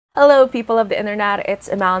Hello people of the internet, it's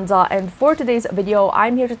Amanda, and for today's video,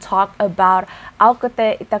 I'm here to talk about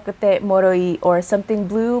Aokute, Itakute, Moroi, or something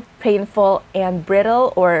blue, painful, and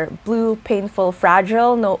brittle, or blue, painful,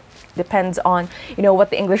 fragile. No, depends on, what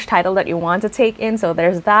the English title that you want to take in, so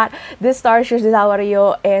there's that. This stars Yoshizawa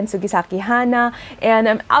Ryo and Sugisaki Hana, and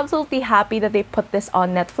I'm absolutely happy that they put this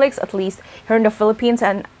on Netflix, at least here in the Philippines,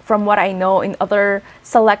 and from what I know in other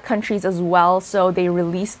select countries as well. So they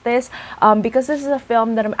released this because this is a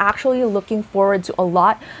film that I'm actually looking forward to a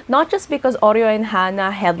lot, not just because Ryo and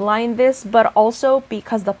Hana headlined this, but also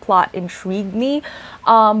because the plot intrigued me.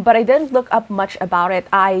 But I didn't look up much about it.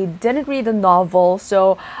 I didn't read the novel,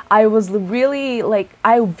 so I was really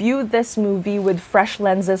I viewed this movie with fresh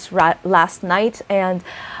lenses last night, and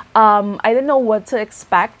I didn't know what to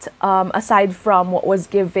expect aside from what was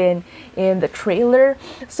given in the trailer.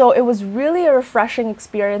 So it was really a refreshing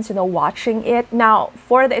experience, watching it. Now,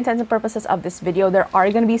 for the intents and purposes of this video, there are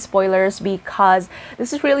going to be spoilers because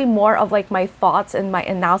this is really more of my thoughts and my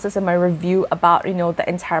analysis and my review about, the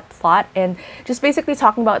entire plot, and just basically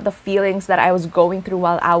talking about the feelings that I was going through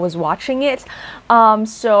while I was watching it.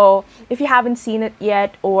 So if you haven't seen it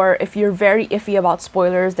yet, or if you're very iffy about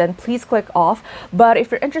spoilers, then please click off. But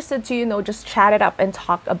if you're interested to, just chat it up and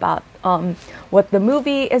talk about what the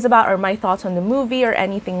movie is about, or my thoughts on the movie, or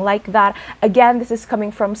anything like that. Again, this is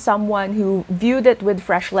coming from someone who viewed it with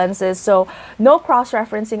fresh lenses, so no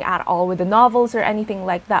cross-referencing at all with the novels or anything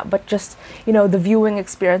like that, but just, the viewing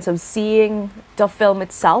experience of seeing the film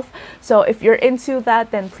itself. So if you're into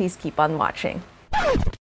that, then please keep on watching.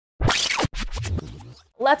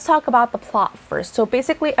 Let's talk about the plot first. So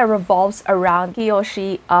basically, it revolves around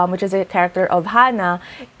Akiyoshi, which is a character of Hana,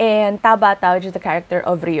 and Tabata, which is the character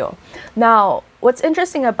of Ryo. Now, what's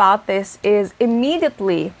interesting about this is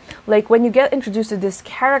immediately, when you get introduced to this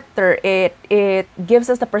character, it gives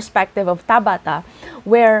us the perspective of Tabata,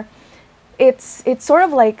 where it's sort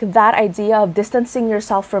of like that idea of distancing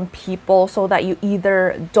yourself from people so that you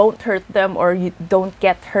either don't hurt them or you don't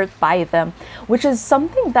get hurt by them, which is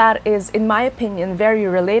something that is, in my opinion, very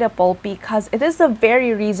relatable, because it is the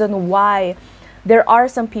very reason why there are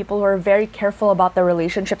some people who are very careful about the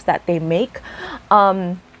relationships that they make.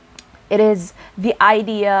 It is the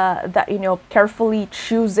idea that, carefully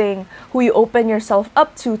choosing who you open yourself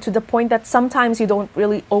up to the point that sometimes you don't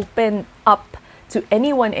really open up to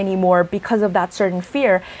anyone anymore because of that certain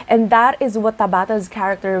fear. And that is what Tabata's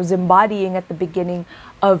character was embodying at the beginning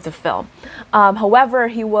of the film. However,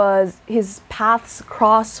 his paths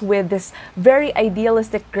cross with this very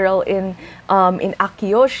idealistic girl in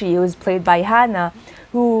Akiyoshi, who is played by Hana,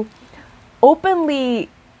 who openly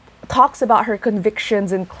talks about her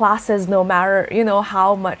convictions in classes, no matter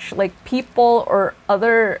how much people or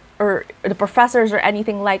the professors or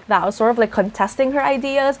anything like that was sort of contesting her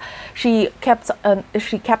ideas. She kept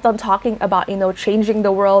on talking about changing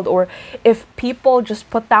the world, or if people just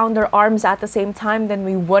put down their arms at the same time, then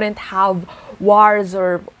we wouldn't have wars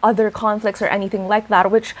or other conflicts or anything like that,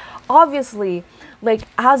 which obviously,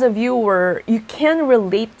 as a viewer, you can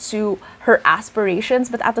relate to her aspirations,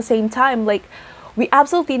 but at the same time, we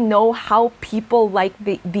absolutely know how people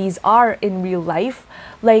these are in real life.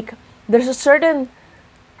 There's a certain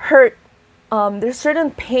hurt, there's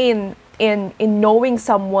certain pain in knowing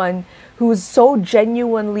someone who's so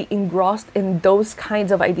genuinely engrossed in those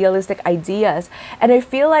kinds of idealistic ideas. And I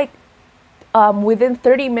feel within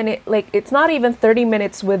 30 minutes, it's not even 30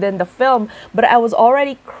 minutes within the film, but I was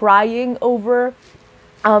already crying over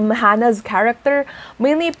Hana's character,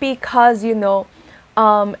 mainly because,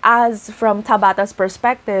 as from Tabata's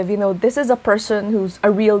perspective, this is a person who's a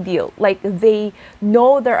real deal. They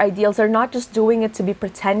know their ideals. They're not just doing it to be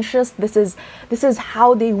pretentious. This is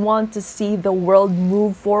how they want to see the world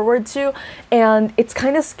move forward to. And it's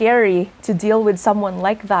kind of scary to deal with someone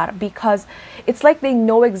like that, because it's like they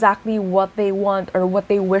know exactly what they want or what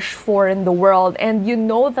they wish for in the world. And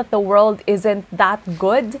that the world isn't that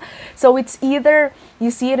good. So it's either you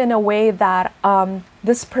see it in a way that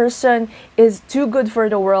this person is too good for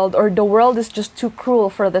the world, or the world is just too cruel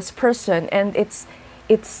for this person, and it's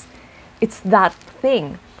that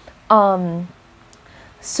thing.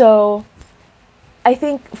 So I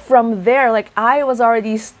think from there, I was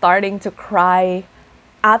already starting to cry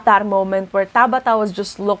at that moment, where Tabata was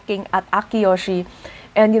just looking at Akiyoshi,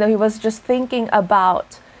 and he was just thinking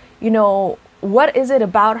about, what is it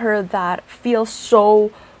about her that feels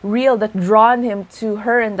so real, that drawn him to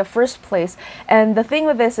her in the first place. And the thing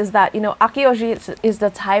with this is that, Akiyoshi is the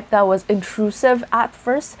type that was intrusive at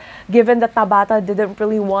first, given that Tabata didn't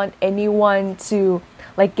really want anyone to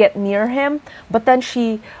like get near him, but then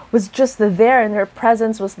she was just there and her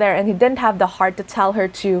presence was there, and he didn't have the heart to tell her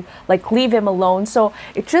to like leave him alone. So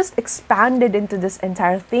it just expanded into this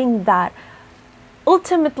entire thing that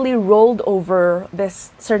ultimately rolled over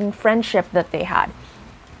this certain friendship that they had.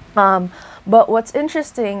 But what's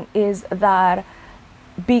interesting is that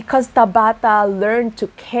because Tabata learned to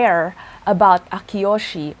care about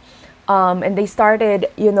Akiyoshi, and they started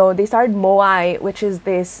Moai, which is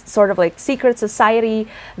this sort of like secret society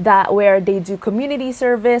that where they do community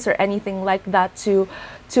service or anything like that to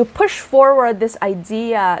push forward this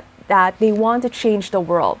idea that they want to change the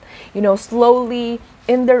world. Slowly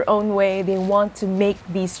in their own way, they want to make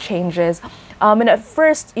these changes. And at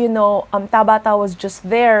first, Tabata was just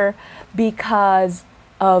there because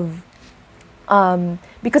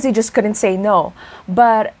he just couldn't say no.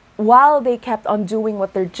 But while they kept on doing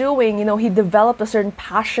what they're doing, he developed a certain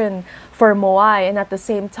passion for Moai, and at the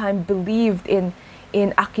same time believed in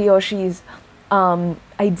Akiyoshi's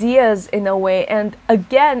ideas in a way. And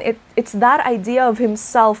again, it's that idea of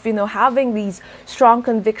himself, having these strong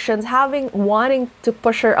convictions, wanting to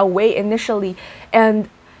push her away initially. And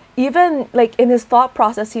even like in his thought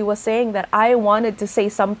process, he was saying that I wanted to say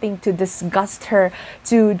something to disgust her,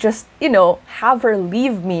 to just, have her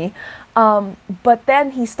leave me. But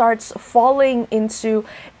then he starts falling into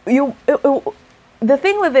the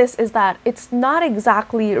thing with this is that it's not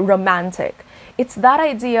exactly romantic. It's that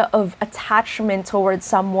idea of attachment towards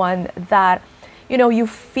someone that, you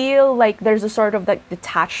feel like there's a sort of like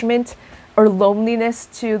detachment or loneliness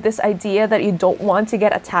to this idea that you don't want to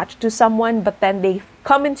get attached to someone, but then they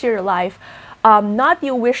come into your life, not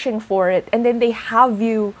you wishing for it, and then they have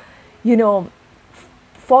you,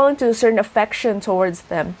 fall into a certain affection towards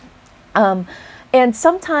them. And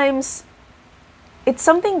sometimes it's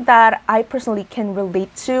something that I personally can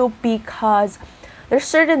relate to, because there's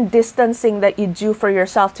certain distancing that you do for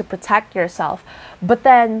yourself to protect yourself. But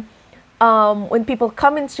then when people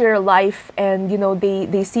come into your life and,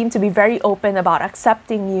 they seem to be very open about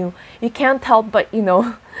accepting you, you can't help but,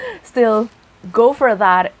 still go for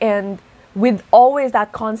that. And with always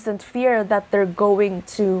that constant fear that they're going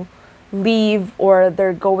to leave, or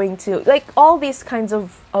they're going to, like, all these kinds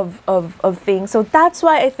of things. So that's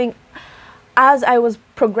why I think as I was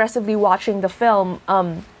progressively watching the film,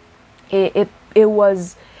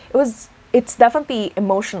 it's definitely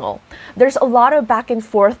emotional. There's a lot of back and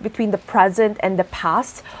forth between the present and the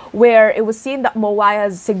past, where it was seen that Moai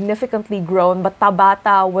has significantly grown, but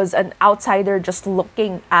Tabata was an outsider just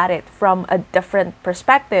looking at it from a different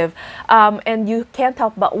perspective. And you can't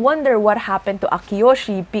help but wonder what happened to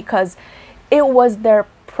Akiyoshi, because it was their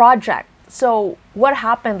project. So what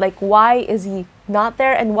happened? Like, why is he not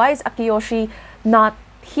there? And why is Akiyoshi not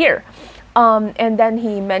here? And then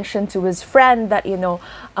he mentioned to his friend that,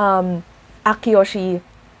 Akiyoshi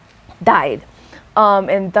died.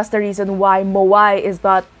 And that's the reason why Moai is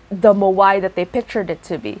not the Moai that they pictured it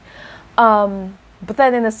to be. But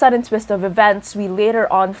then in a sudden twist of events, we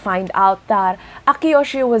later on find out that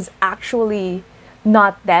Akiyoshi was actually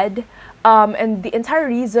not dead. And the entire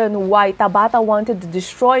reason why Tabata wanted to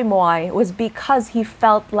destroy Moai was because he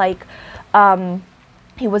felt like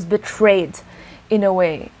he was betrayed in a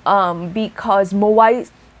way, because Moai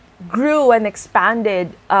grew and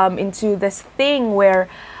expanded into this thing where,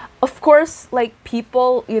 of course, like,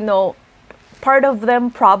 people, part of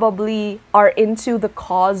them probably are into the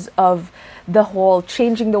cause of the whole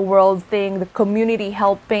changing the world thing, the community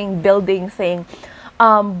helping, building thing.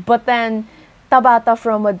 But then Tabata,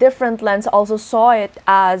 from a different lens, also saw it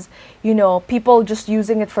as, people just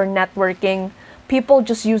using it for networking, people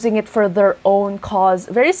just using it for their own cause.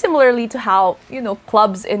 Very similarly to how,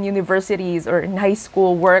 clubs in universities or in high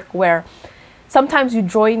school work, where sometimes you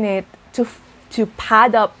join it to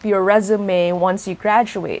pad up your resume once you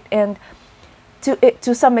graduate. And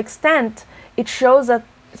to some extent, it shows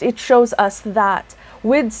us that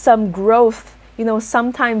with some growth,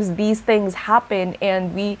 sometimes these things happen,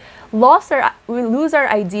 and we lose our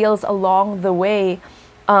ideals along the way.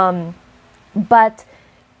 But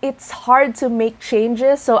it's hard to make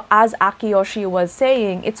changes. So as Akiyoshi was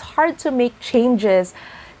saying, it's hard to make changes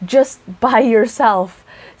just by yourself.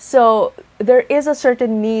 So there is a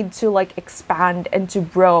certain need to like expand and to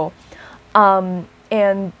grow. And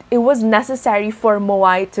it was necessary for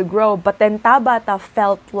Moai to grow. But then Tabata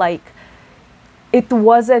felt like it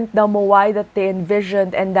wasn't the Moai that they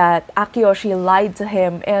envisioned, and that Akiyoshi lied to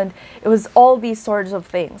him. And it was all these sorts of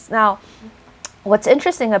things. Now, what's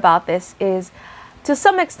interesting about this is, to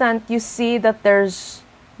some extent, you see that there's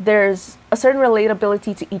there's a certain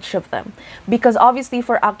relatability to each of them. Because obviously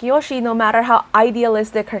for Akiyoshi, no matter how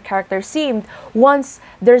idealistic her character seemed, once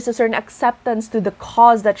there's a certain acceptance to the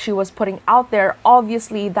cause that she was putting out there,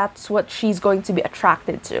 obviously that's what she's going to be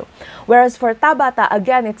attracted to. Whereas for Tabata,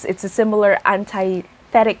 again, it's a similar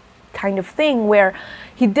antithetic kind of thing where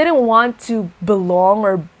he didn't want to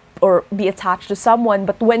belong or be attached to someone,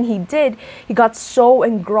 but when he did, he got so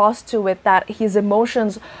engrossed to it that his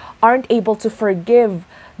emotions aren't able to forgive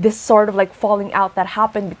this sort of like falling out that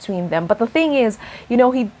happened between them. But the thing is, you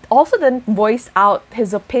know, he also didn't voice out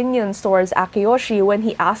his opinions towards Akiyoshi when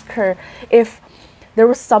he asked her if there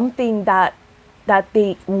was something that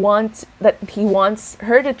he wants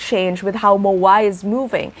her to change with how Moai is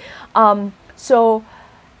moving. So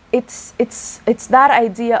it's that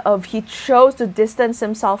idea of he chose to distance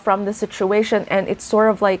himself from the situation, and it's sort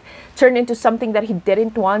of like turned into something that he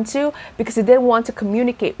didn't want to because he didn't want to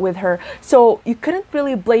communicate with her. So you couldn't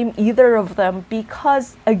really blame either of them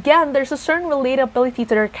because, again, there's a certain relatability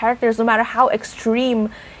to their characters no matter how extreme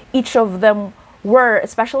each of them were,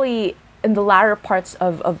 especially in the latter parts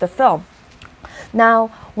of the film. Now,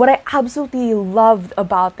 what I absolutely loved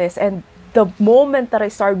about this, and the moment that I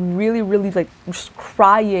started really like just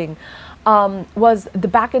crying, was the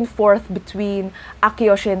back and forth between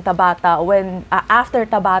Akiyoshi and Tabata when after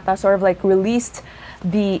Tabata sort of like released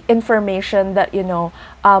the information that, you know,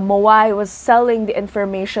 Moai was selling the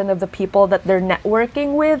information of the people that they're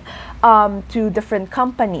networking with to different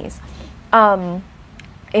companies.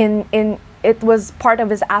 It was part of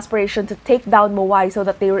his aspiration to take down Moai so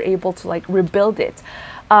that they were able to like rebuild it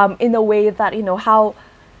in a way that, you know, how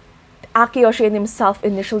Akiyoshi and himself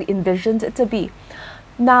initially envisioned it to be.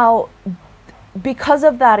 Now, because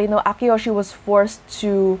of that, you know, Akiyoshi was forced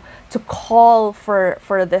to call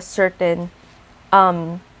for this certain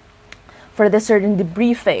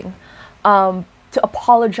debriefing, to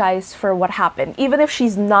apologize for what happened, even if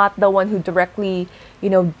she's not the one who directly, you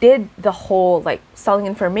know, did the whole like selling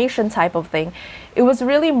information type of thing. It was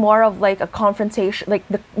really more of like a confrontation, like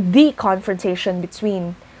the confrontation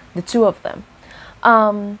between the two of them.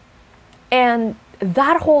 And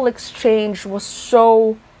that whole exchange was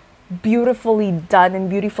so beautifully done and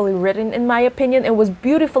beautifully written, in my opinion. It was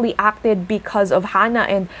beautifully acted because of Hana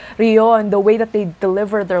and Ryo and the way that they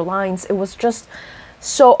deliver their lines. It was just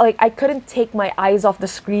so, like, I couldn't take my eyes off the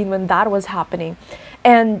screen when that was happening.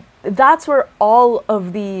 And that's where all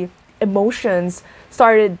of the emotions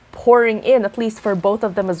started pouring in, at least for both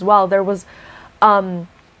of them as well. There was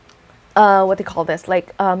what they call this,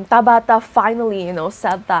 like Tabata finally, you know,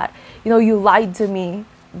 said that, you know, you lied to me,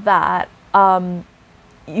 that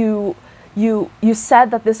you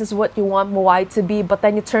said that this is what you want Moai to be, but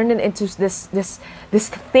then you turned it into this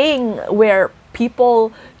thing where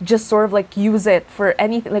people just sort of like use it for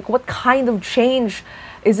anything. Like, what kind of change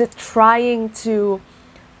is it trying to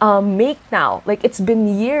make now? Like, it's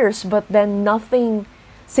been years, but then nothing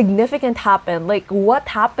significant happened. Like, what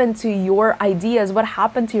happened to your ideas? What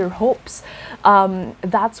happened to your hopes?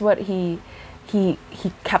 That's what he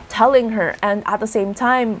kept telling her. And at the same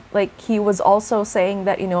time, like, he was also saying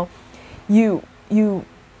that, you know,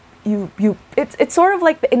 it's sort of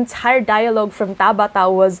like the entire dialogue from Tabata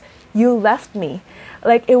was, you left me.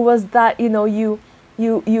 Like, it was that, you know, you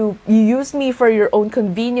used me for your own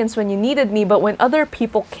convenience when you needed me, but when other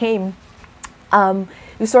people came,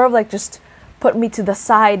 you sort of like just put me to the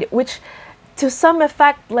side, which to some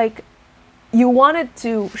effect, like, you wanted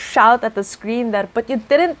to shout at the screen that, but you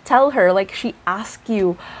didn't tell her. Like, she asked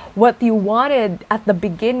you what you wanted at the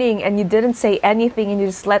beginning and you didn't say anything and you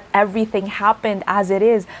just let everything happen as it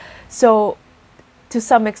is. So to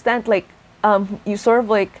some extent, like, you sort of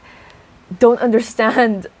like don't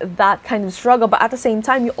understand that kind of struggle, but at the same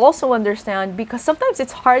time you also understand, because sometimes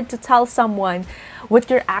it's hard to tell someone what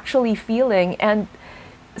you're actually feeling, and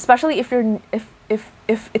especially if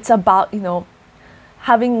it's about, you know,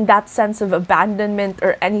 having that sense of abandonment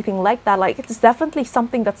or anything like that. Like, it's definitely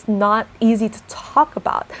something that's not easy to talk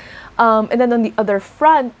about. And then on the other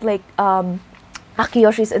front, like,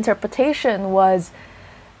 Akiyoshi's interpretation was,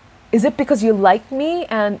 is it because you like me,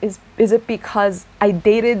 and is it because I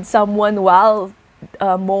dated someone while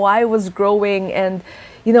Moai was growing, and,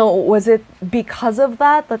 you know, was it because of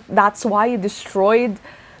that's why you destroyed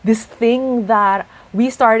this thing that we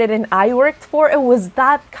started and I worked for? It was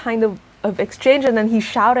that kind of exchange. And then he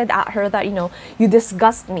shouted at her that, you know, you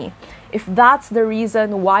disgust me. If that's the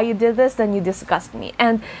reason why you did this, then you disgust me.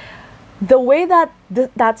 And the way that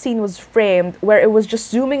that scene was framed, where it was just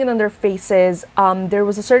zooming in on their faces, there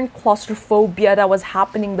was a certain claustrophobia that was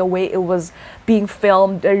happening the way it was being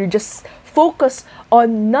filmed. You just focus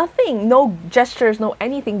on nothing, no gestures, no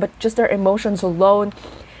anything, but just their emotions alone.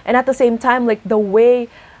 And at the same time, like the way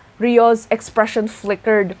Ryo's expression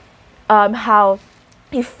flickered, how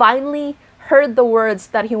he finally heard the words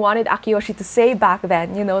that he wanted Akiyoshi to say back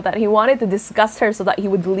then, you know, that he wanted to discuss her so that he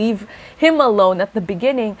would leave him alone at the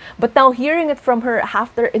beginning. But now hearing it from her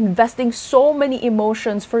after investing so many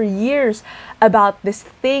emotions for years about this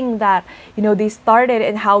thing that, you know, they started,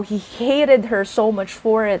 and how he hated her so much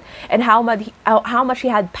for it, and how much he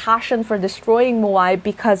had passion for destroying Moai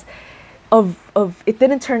because of it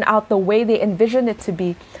didn't turn out the way they envisioned it to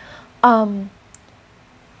be.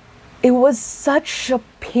 It was such a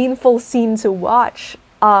painful scene to watch,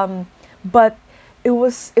 but it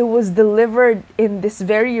was delivered in this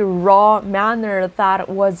very raw manner that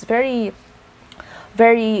was very,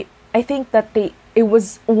 very. I think that it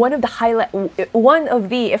was one of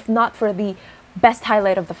the, if not for the best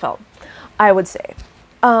highlight of the film, I would say.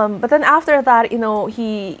 But then after that, you know,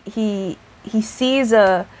 he sees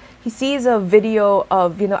a video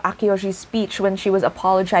of, you know, Akiyoshi's speech when she was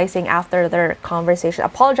apologizing after their conversation,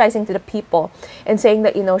 apologizing to the people and saying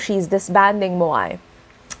that, you know, she's disbanding Moai.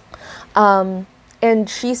 And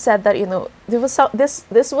she said that, you know,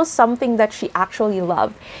 this was something that she actually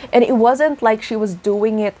loved. And it wasn't like she was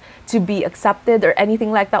doing it to be accepted or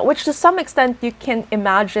anything like that, which to some extent you can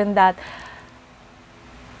imagine that,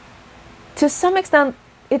 to some extent,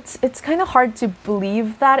 it's kind of hard to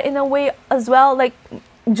believe that in a way as well. Like,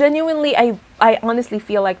 genuinely, I honestly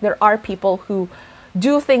feel like there are people who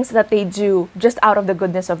do things that they do just out of the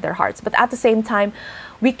goodness of their hearts. But at the same time,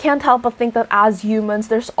 we can't help but think that as humans,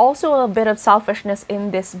 there's also a bit of selfishness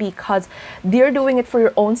in this, because they're doing it for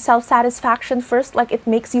your own self-satisfaction first. Like, it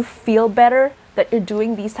makes you feel better that you're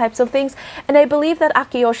doing these types of things. And I believe that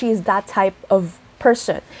Akiyoshi is that type of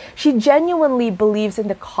person. She genuinely believes in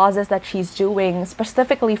the causes that she's doing,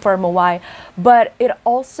 specifically for Moai, but it's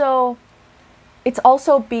also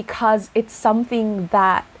because it's something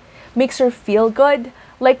that makes her feel good.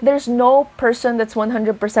 Like, there's no person that's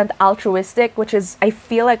 100% altruistic, which is, I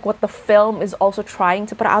feel like, what the film is also trying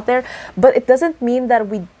to put out there. But it doesn't mean that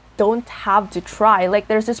we don't have to try. Like,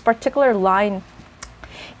 there's this particular line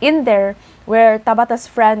in there where Tabata's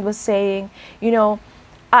friend was saying, you know,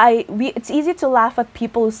 it's easy to laugh at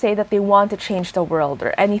people who say that they want to change the world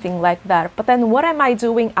or anything like that. But then what am I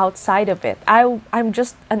doing outside of it? I'm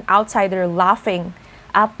just an outsider laughing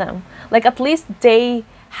at them. Like, at least they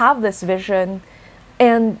have this vision,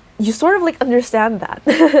 and you sort of like understand that.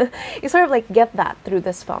 You sort of like get that through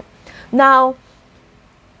this film. Now,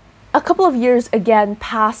 a couple of years again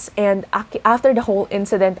pass, and after the whole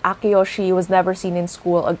incident, Akiyoshi was never seen in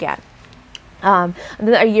school again. And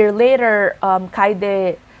then a year later,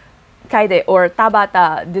 Kaede or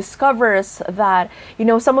Tabata discovers that, you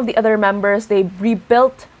know, some of the other members, they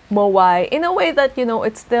rebuilt Moai in a way that, you know,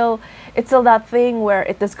 it's still that thing where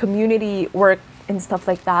it does community work and stuff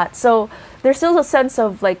like that. So there's still a sense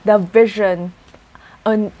of like the vision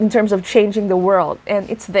in terms of changing the world, and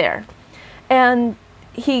it's there. And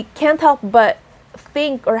he can't help but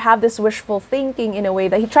think or have this wishful thinking in a way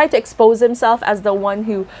that he tried to expose himself as the one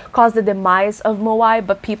who caused the demise of Moai,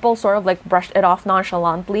 but people sort of like brushed it off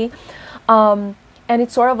nonchalantly. And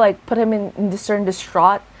it sort of like put him in certain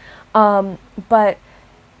distraught. But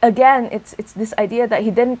again, it's this idea that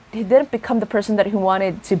he didn't become the person that he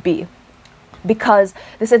wanted to be, because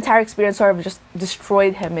this entire experience sort of just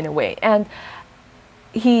destroyed him in a way. And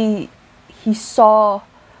he saw,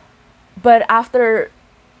 but after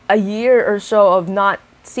a year or so of not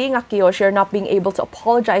seeing Akiyoshi or not being able to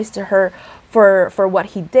apologize to her for what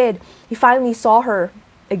he did, he finally saw her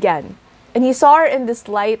again. And he saw her in this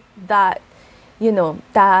light that, you know,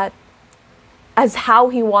 that as how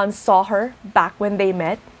he once saw her back when they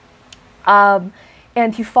met.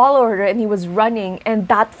 And he followed her, and he was running. And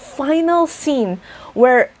that final scene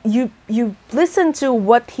where you listen to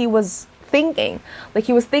what he was thinking. Like,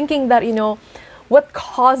 he was thinking that, you know, what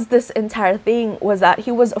caused this entire thing was that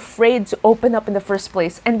he was afraid to open up in the first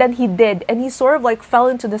place. And then he did. And he sort of like fell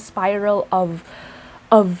into the spiral of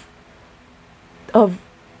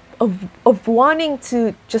wanting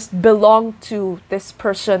to just belong to this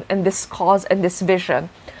person and this cause and this vision.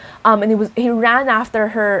 And he ran after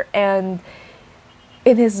her, and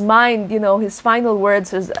in his mind, you know, his final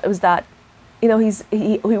words was that, you know,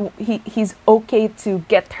 he's okay to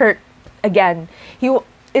get hurt again.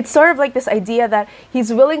 It's sort of like this idea that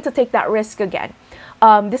he's willing to take that risk again,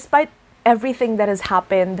 despite everything that has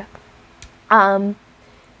happened.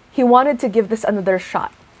 He wanted to give this another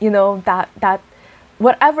shot. You know, that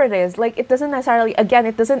whatever it is, like, it doesn't necessarily, again,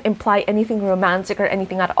 it doesn't imply anything romantic or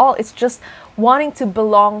anything at all. It's just wanting to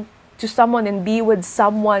belong to someone and be with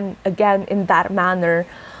someone again in that manner,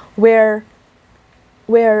 where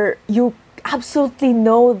you absolutely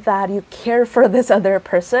know that you care for this other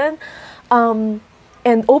person,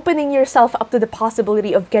 and opening yourself up to the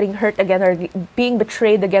possibility of getting hurt again or being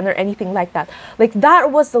betrayed again or anything like that. Like,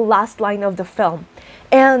 that was the last line of the film.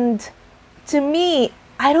 And to me,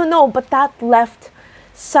 I don't know, but that left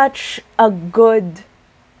such a good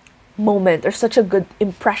moment or such a good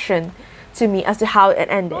impression to me as to how it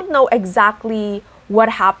ended. I don't know exactly what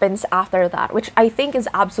happens after that, which I think is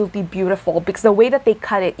absolutely beautiful, because the way that they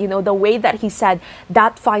cut it, you know, the way that he said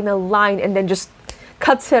that final line and then just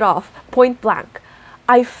cuts it off point blank,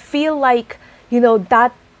 I feel like, you know,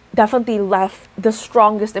 that definitely left the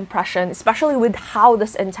strongest impression, especially with how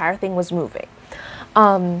this entire thing was moving.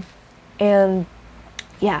 And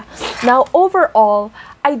yeah, now overall,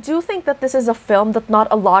 I do think that this is a film that not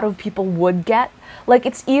a lot of people would get. Like,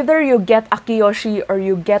 it's either you get Akiyoshi or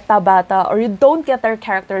you get Tabata, or you don't get their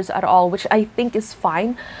characters at all, which I think is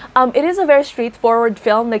fine. It is a very straightforward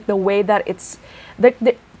film, like the way that it's,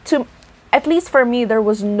 at least for me, there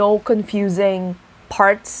was no confusing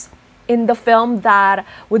parts in the film that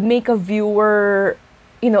would make a viewer,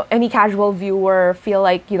 you know, any casual viewer feel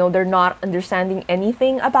like, you know, they're not understanding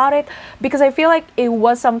anything about it, because I feel like it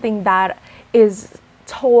was something that is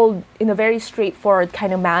told in a very straightforward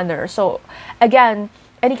kind of manner. So again,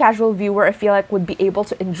 any casual viewer, I feel like, would be able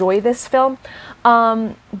to enjoy this film,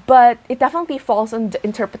 but it definitely falls on the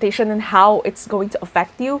interpretation and how it's going to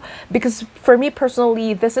affect you, because for me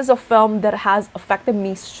personally, this is a film that has affected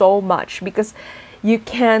me so much, because you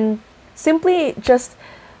can simply just,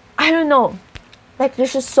 I don't know, like,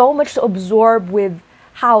 there's just so much to absorb with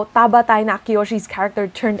how Tabata and Akiyoshi's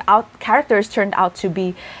characters turned out to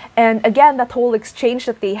be. And again, that whole exchange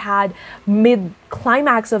that they had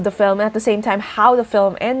mid-climax of the film, and at the same time how the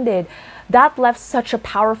film ended, that left such a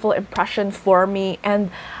powerful impression for me,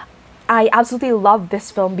 and I absolutely love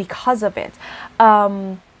this film because of it.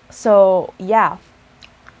 So yeah.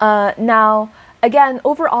 Now, again,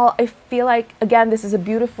 overall, I feel like, again, this is a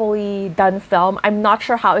beautifully done film. I'm not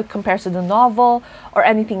sure how it compares to the novel or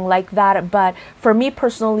anything like that, but for me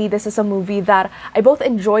personally, this is a movie that I both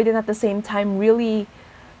enjoyed and at the same time really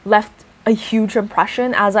left a huge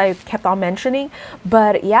impression, as I kept on mentioning.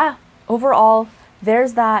 But yeah, overall,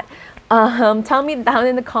 there's that. Tell me down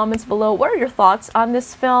in the comments below, what are your thoughts on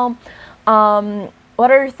this film? What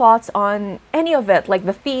are your thoughts on any of it, like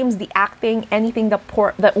the themes, the acting, anything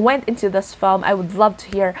that went into this film? I would love to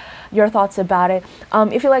hear your thoughts about it.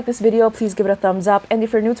 If you like this video, please give it a thumbs up. And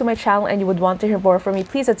if you're new to my channel and you would want to hear more from me,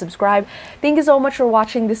 please hit subscribe. Thank you so much for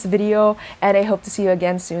watching this video, and I hope to see you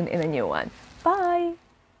again soon in a new one.